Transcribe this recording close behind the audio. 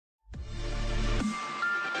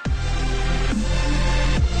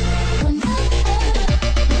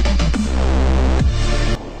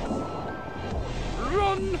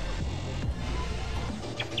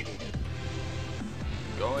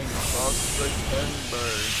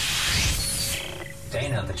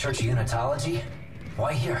Dana, the Church of Unitology?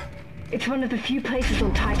 Why here? It's one of the few places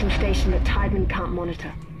on Titan Station that Tideman can't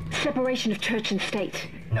monitor. Separation of church and state.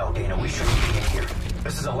 No, Dana, we shouldn't be in here.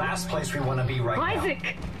 This is the last place we want to be right now.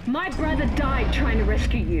 Isaac! My brother died trying to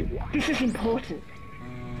rescue you. This is important.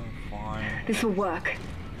 Fine. This will work.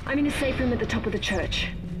 I'm in a safe room at the top of the church.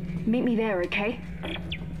 Meet me there, okay?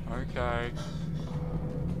 Okay.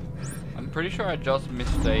 I'm pretty sure I just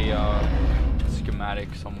missed a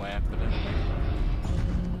schematic somewhere, but anyway.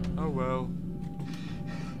 Oh well.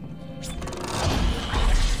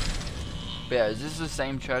 But yeah, is this the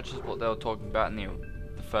same church as what they were talking about in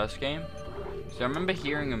the first game? So I remember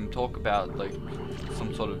hearing them talk about like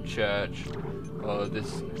some sort of church, or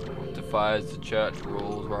this defies the church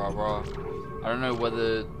rules, rah rah. I don't know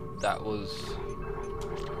whether that was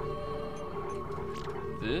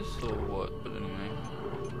this or what, but anyway.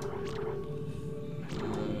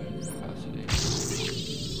 Capacity.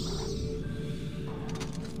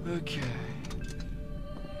 Okay.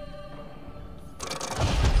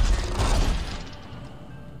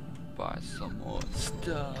 Buy some more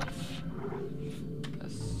stuff.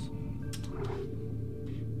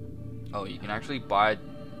 Oh, you can actually buy.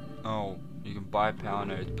 Oh, you can buy power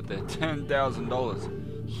nodes, but they're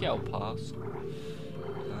 $10,000. Hell pass.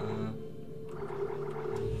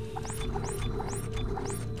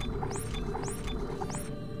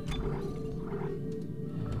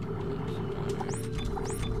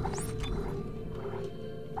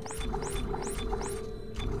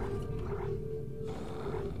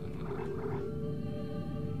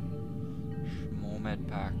 Small med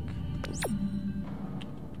pack.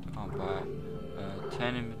 Can't buy.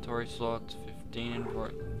 10 inventory slots, 15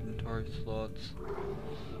 inventory slots,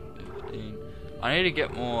 15. I need to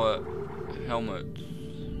get more helmets.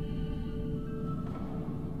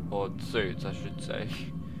 Or suits, I should say.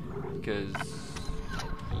 Because,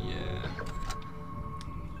 yeah.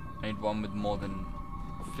 I need one with more than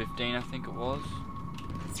 15, I think it was.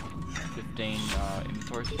 15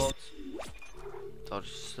 inventory slots. So I'll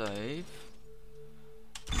just save.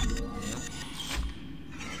 Yeah.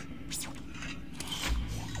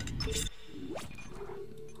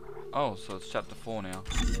 Oh, so it's chapter 4 now.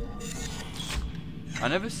 I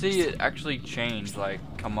never see it actually change, like,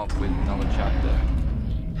 come up with another chapter.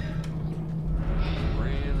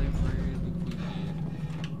 Really, really weird.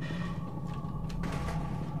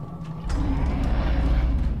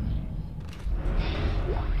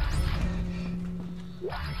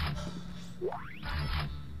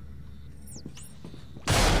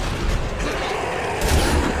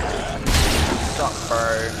 What's up, bro?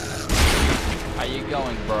 How you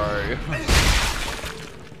going, bro?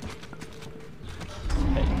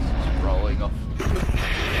 Hey, just rolling off.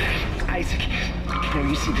 Isaac, can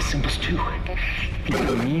you see the symbols too? What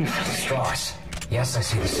it means? Straws. Yes, I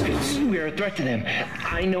see the symbols. We are a threat to them.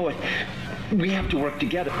 I know it. We have to work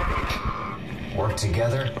together. Work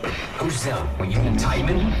together? Who's them? Were you and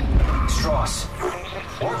Tideman? Strauss.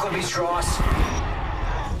 Work with me, Strauss.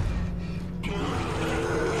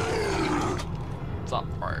 What's up,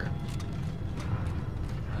 bro?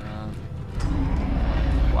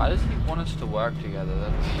 Why does he want us to work together?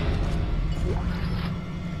 That's so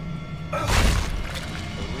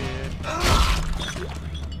weird.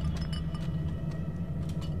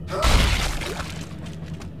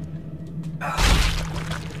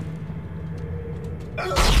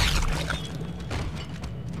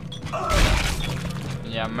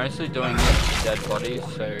 Yeah, I'm mostly doing it with dead bodies,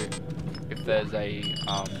 so if there's a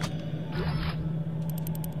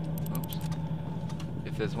oops.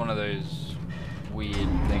 If there's one of those weird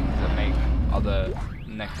things that make other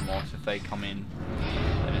necromorphs, if they come in,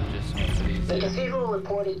 then it just makes it easier. The cathedral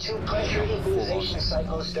reported 2 pressure equalization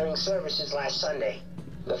cycles during services last Sunday.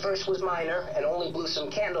 The first was minor and only blew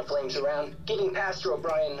some candle flames around, giving Pastor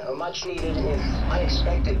O'Brien a much needed, if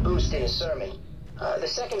unexpected, boost in his sermon. The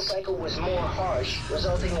second cycle was more harsh,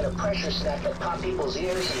 resulting in a pressure snap that popped people's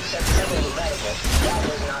ears and sent several to medical. That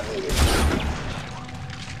was not needed.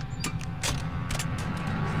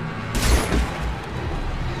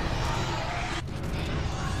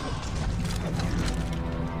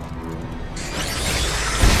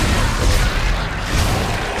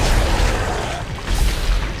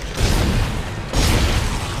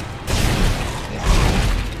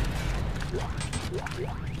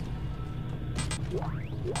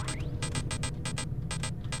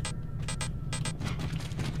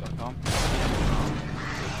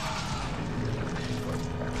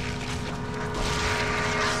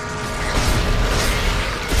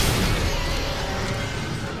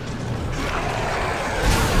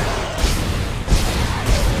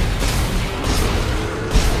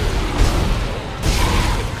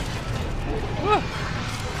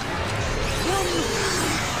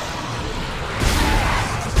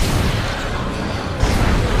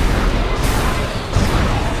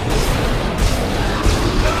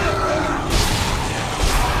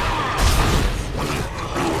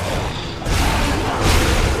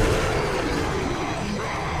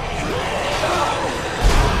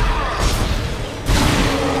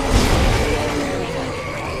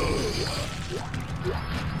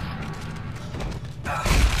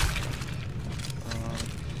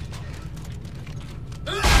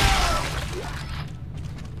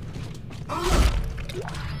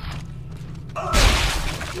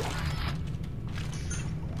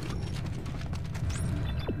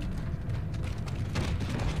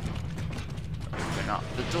 up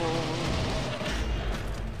the door.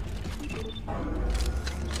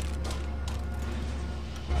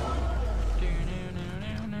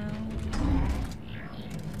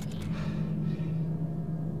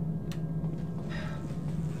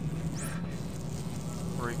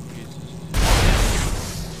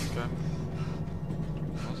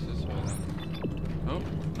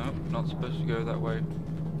 Not supposed to go that way.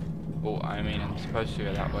 Well, I mean, I'm supposed to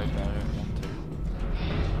go that way, but I don't want to.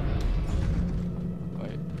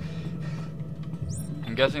 Wait.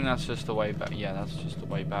 I'm guessing that's just the way back. Yeah, that's just the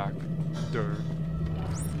way back. Duh.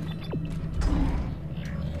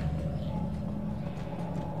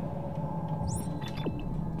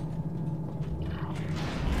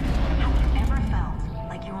 Have you ever felt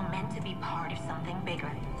like you were meant to be part of something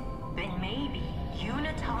bigger? Then maybe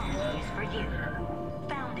Unitology is for you.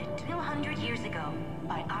 Founded 200 years ago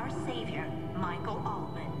by our savior, Michael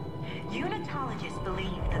Altman. Unitologists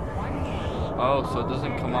believe that one day... Oh, so it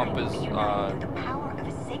doesn't come up as, the power of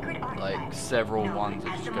a sacred like, artifact several known ones. It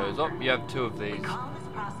as just the goes, Mother. oh, you have 2 of these. We call this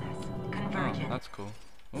process Oh, convergence. that's cool.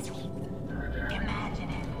 Oops. Imagine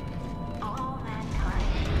it. All mankind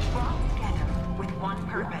brought together with one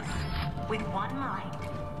purpose, with one mind,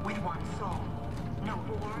 with one soul. No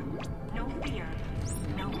war, no fear,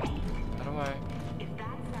 no pain. How do I... If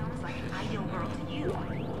that sounds like an ideal world to you,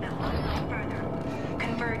 then look no further.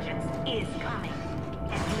 Convergence is coming.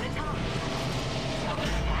 And Unitology is helping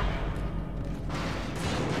it happen.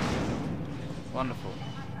 Wonderful.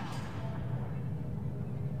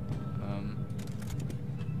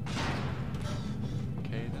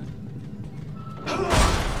 Okay then.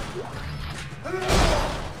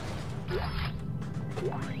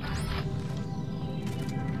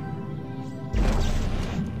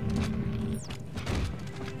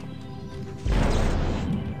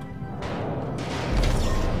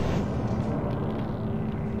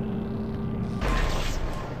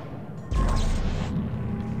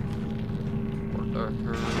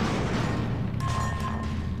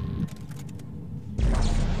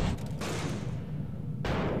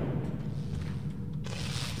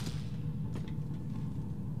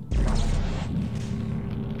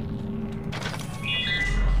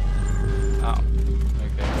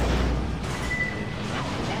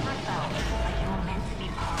 Never felt like you were meant to be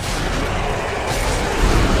part of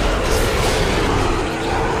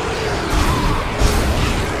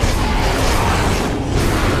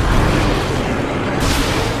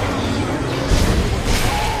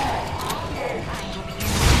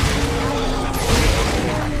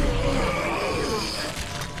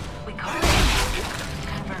We call it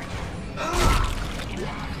convergence.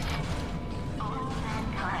 Imagine all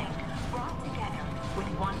mankind brought together with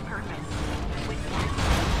one purpose, with one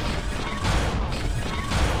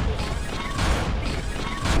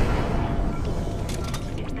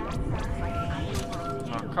If that sounds like an ideal world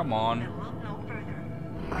to you, Oh, come on. then look no further.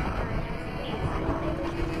 Convergence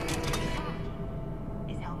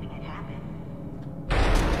is helping it happen.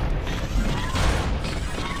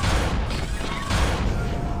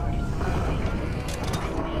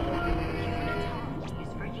 Unitology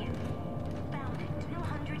is for you. Founded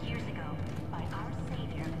 200 years ago by our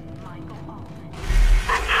savior, Michael Altman.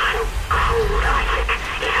 Cold, Isaac.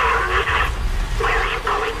 It's hard. Where are you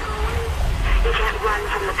going? You can't run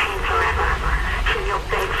from the pain forever, so you'll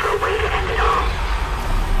beg for a way to end it all.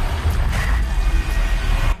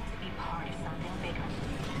 Meant to be part of something bigger.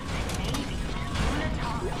 Maybe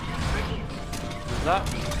Unitology is for you. Was that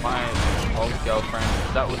my old girlfriend?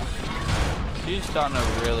 That was... She's starting to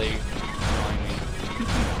really annoy me.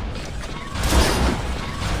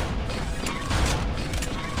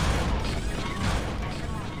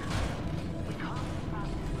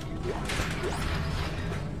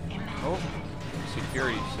 Oh,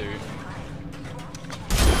 security suit.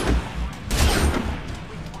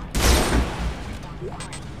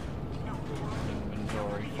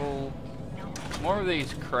 Inventory full. More of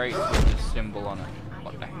these crates with this symbol on it.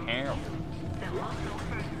 What the hell? Then look no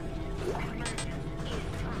further. Convergence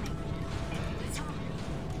is coming.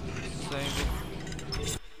 Save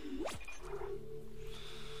it.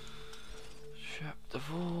 Chapter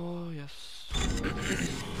 4, yes.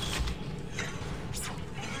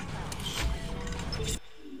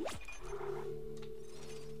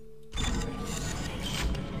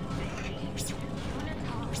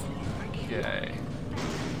 Okay.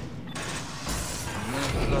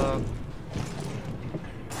 Mess up.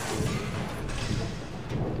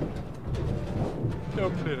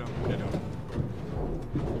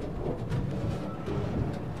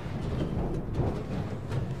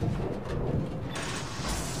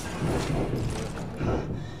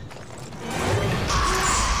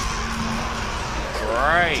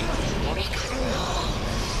 Great.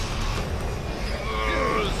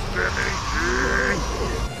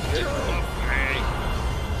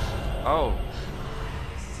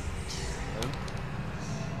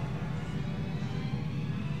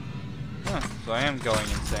 So I am going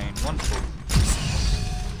insane. Wonderful.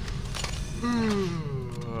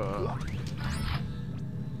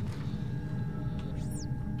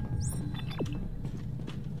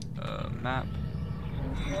 Map.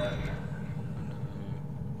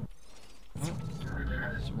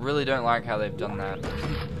 Really don't like how they've done that.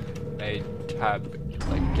 Made tab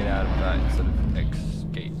like get out of that instead of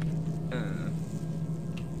escape.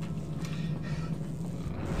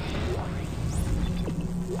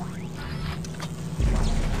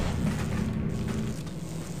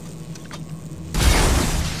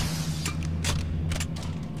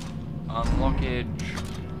 Unlockage.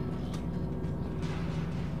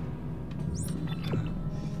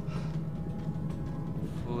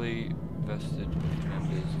 Fully vested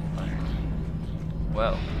members only.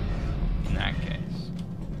 Well, in that case.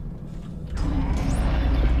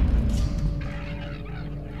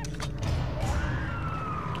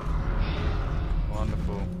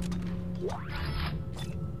 Wonderful.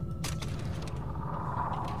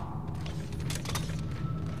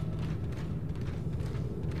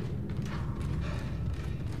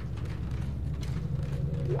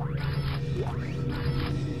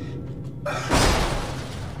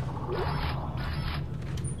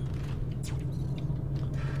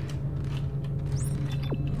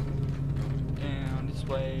 Down this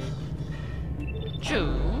way.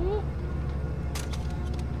 Choo.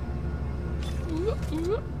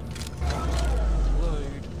 Load.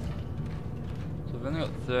 So I've only got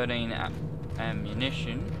 13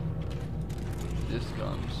 ammunition. This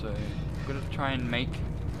gun, so I'm gonna try and make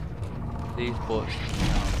these bullets.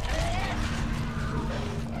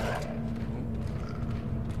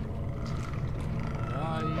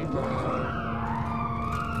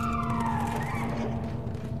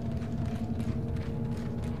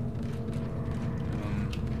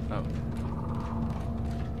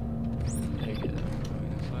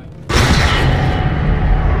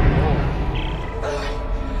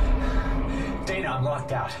 I'm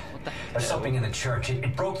locked out. There's something in the church.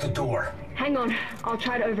 It broke the door. Hang on. I'll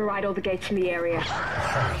try to override all the gates in the area.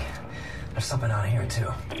 Hurry. There's something out here,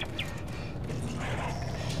 too.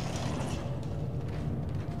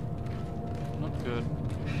 Not good.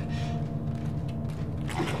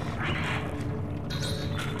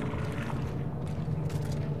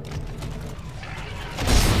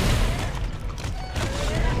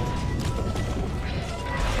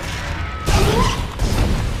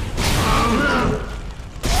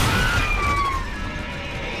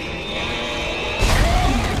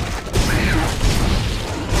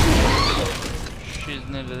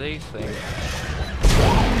 Into these things.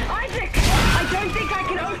 Isaac! I don't think I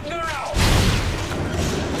can open it out!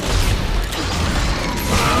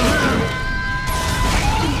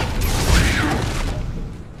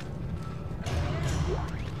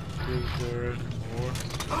 Is there any more?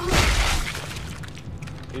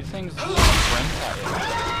 These things sprint at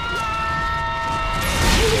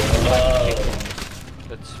you.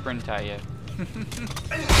 That sprint at you.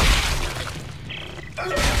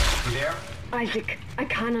 You there? Isaac, I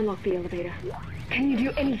can't unlock the elevator. Can you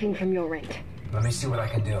do anything from your end? Let me see what I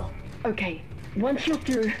can do. Okay. Once you're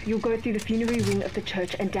through, you'll go through the funerary wing of the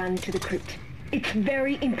church and down into the crypt. It's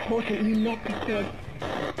very important you not disturb.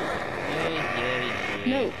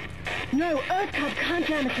 No. No, Earth Cub can't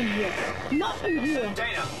jam us in here. Not in here.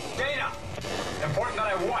 Dana! Dana! Important that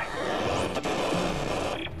I what?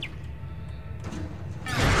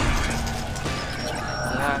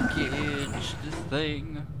 Package this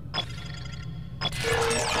thing.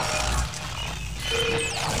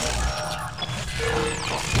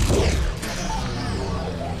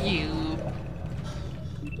 You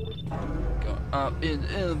go up in the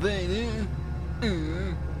elevator.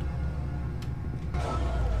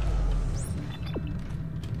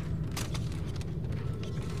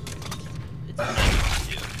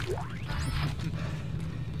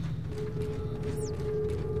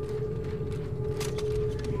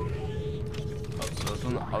 Oh, so it's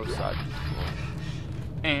on the outside.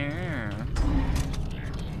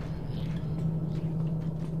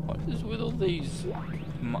 What is with all these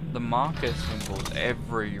the marker symbols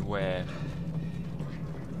everywhere?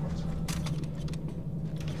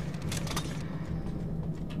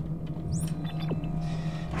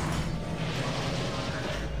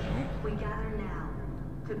 We gather now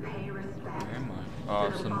to pay respect. Where am I?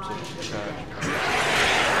 Oh, some sort of church.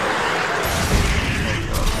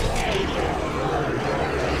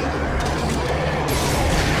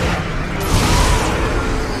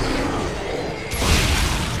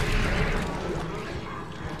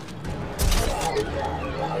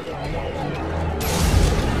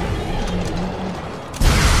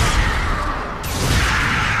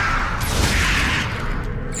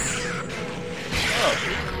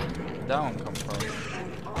 that one come from?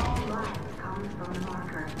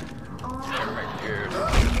 Oh my god.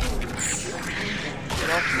 Get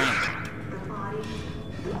off me.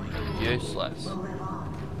 Useless.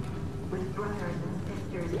 With brothers and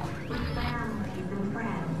sisters, with families and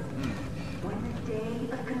friends. When the day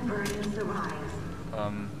of convergence arrives.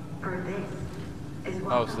 For this is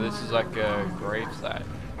what oh, so this is like a gravesite.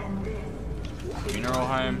 and this Funeral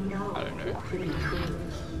home? I don't know.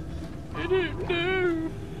 I don't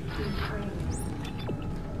know.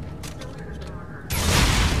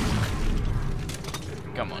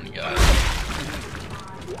 Come on, guys.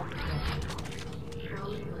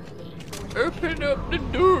 Open up the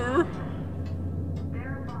door.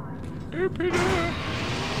 Open up.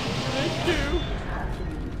 Thank you.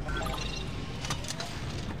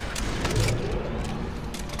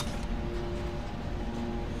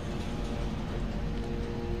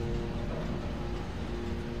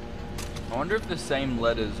 I wonder if the same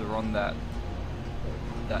letters are on that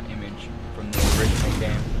image from the original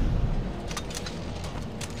game.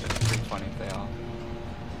 It's pretty funny if they are.